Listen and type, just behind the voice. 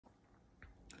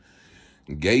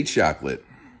Gay chocolate.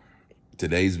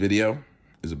 Today's video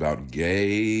is about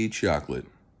gay chocolate.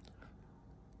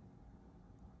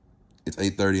 It's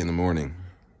 8:30 in the morning.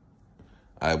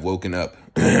 I've woken up.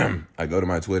 I go to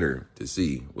my Twitter to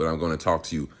see what I'm going to talk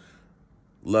to you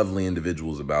lovely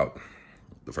individuals about.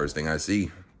 The first thing I see,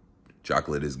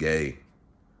 chocolate is gay.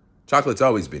 Chocolate's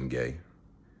always been gay.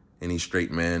 Any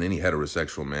straight man, any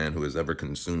heterosexual man who has ever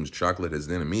consumed chocolate has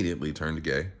then immediately turned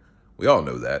gay. We all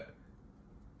know that.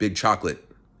 Big Chocolate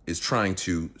is trying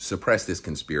to suppress this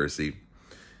conspiracy.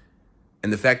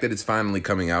 And the fact that it's finally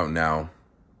coming out now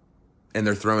and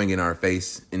they're throwing it in our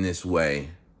face in this way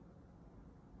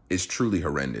is truly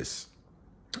horrendous.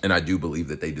 And I do believe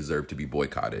that they deserve to be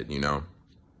boycotted, you know?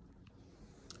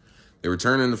 They were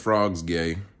turning the frogs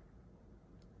gay.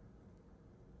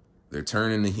 They're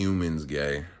turning the humans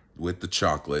gay with the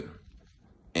chocolate.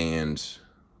 And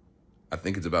I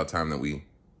think it's about time that we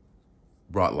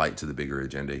brought light to the bigger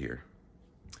agenda here.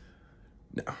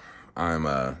 No,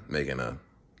 I'm making a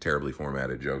terribly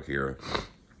formatted joke here.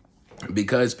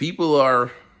 Because people are,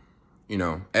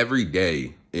 every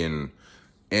day in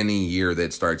any year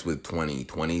that starts with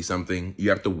 2020 something, you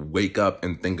have to wake up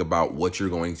and think about what you're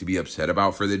going to be upset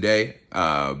about for the day,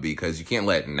 because you can't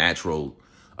let natural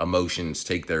emotions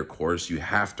take their course. You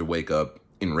have to wake up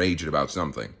enraged about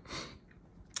something.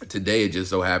 Today, it just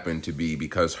so happened to be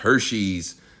because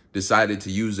Hershey's decided to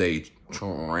use a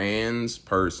trans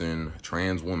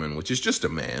woman, which is just a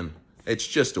man. It's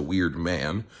just a weird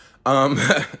man,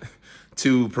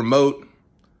 to promote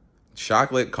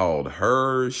chocolate called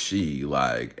Hershey,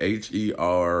 like Hershe.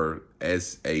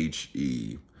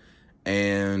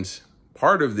 And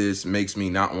part of this makes me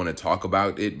not want to talk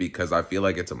about it because I feel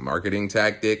like it's a marketing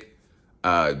tactic,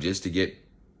 just to get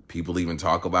people to even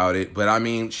talk about it. But I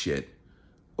mean, shit.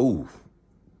 Ooh.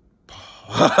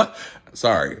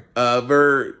 Sorry.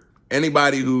 For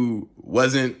anybody who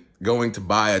wasn't going to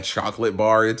buy a chocolate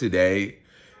bar today,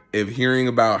 if hearing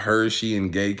about Hershey and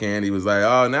gay candy was like,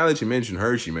 oh, now that you mentioned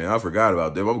Hershey, man, I forgot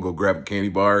about them. I'm gonna go grab a candy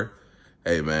bar.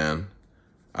 Hey, man,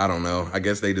 I don't know. I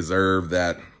guess they deserve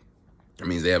that. It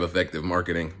means they have effective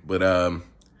marketing. But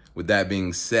with that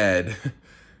being said,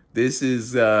 this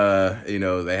is, they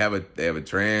have a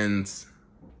trans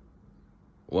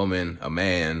woman, a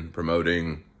man,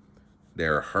 promoting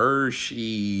their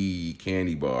Hershey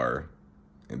candy bar,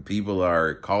 and people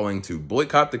are calling to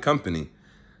boycott the company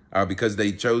because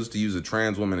they chose to use a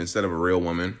trans woman instead of a real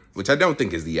woman, which I don't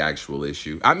think is the actual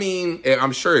issue. I mean,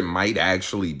 I'm sure it might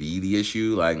actually be the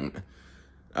issue. Like,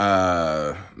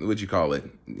 what'd you call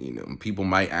it? People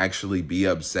might actually be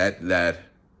upset that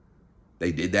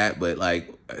they did that, but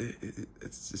like,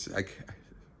 it's just like,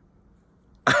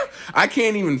 I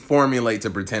can't even formulate to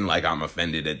pretend like I'm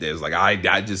offended at this. Like, I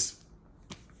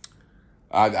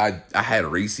had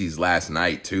Reese's last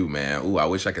night too, man. Ooh, I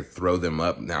wish I could throw them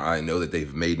up. Now I know that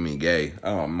they've made me gay.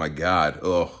 Oh my God.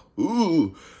 Oh,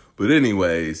 ooh. But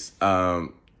anyways,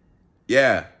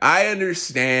 yeah, I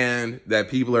understand that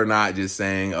people are not just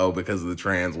saying, oh, because of the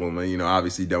trans woman,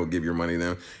 obviously don't give your money to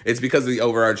them. It's because of the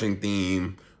overarching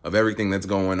theme of everything that's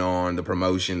going on, the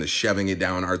promotion, the shoving it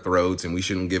down our throats, and we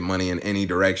shouldn't give money in any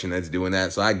direction that's doing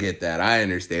that. So I get that. I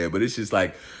understand. But it's just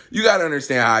like, you got to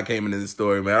understand how I came into this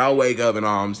story, man. I'll wake up and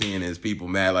all I'm seeing is people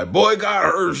mad, like, boycott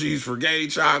Hershey's for gay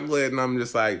chocolate. And I'm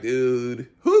just like, dude,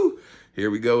 whoo,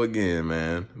 here we go again,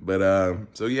 man. But,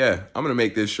 so yeah, I'm going to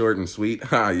make this short and sweet.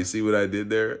 You see what I did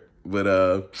there?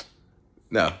 But,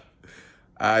 no,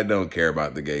 I don't care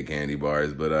about the gay candy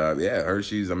bars. But, yeah,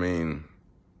 Hershey's, I mean,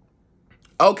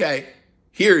 okay,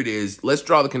 here it is. Let's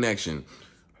draw the connection.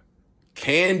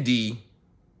 Candy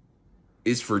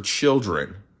is for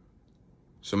children.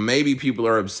 So maybe people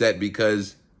are upset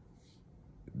because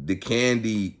the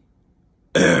candy,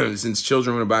 since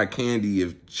children want to buy candy,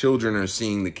 if children are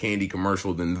seeing the candy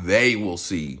commercial, then they will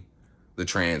see the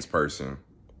trans person.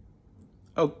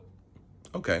 Oh,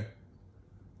 okay.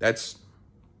 I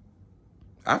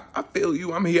feel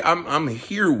you. I'm here. I'm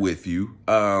here with you.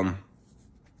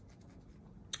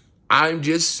 I'm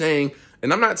just saying,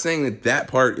 and I'm not saying that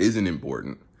part isn't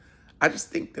important. I just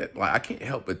think that, like, I can't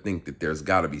help but think that there's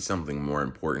got to be something more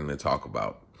important to talk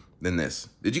about than this.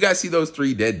 Did you guys see those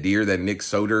 3 dead deer that Nick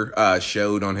Soder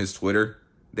showed on his Twitter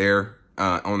there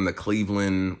on the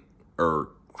Cleveland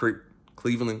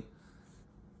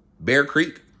Bear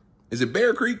Creek? Is it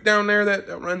Bear Creek down there that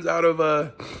runs out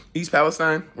of East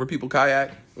Palestine where people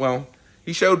kayak? Well,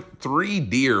 he showed 3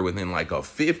 deer within like a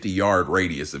 50-yard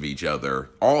radius of each other,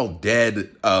 all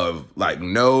dead of like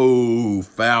no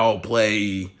foul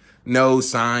play, no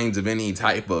signs of any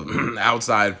type of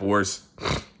outside force,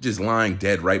 just lying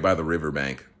dead right by the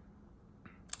riverbank.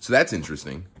 So that's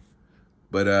interesting.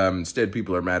 But instead,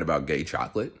 people are mad about gay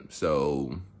chocolate.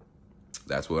 So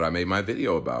that's what I made my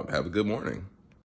video about. Have a good morning.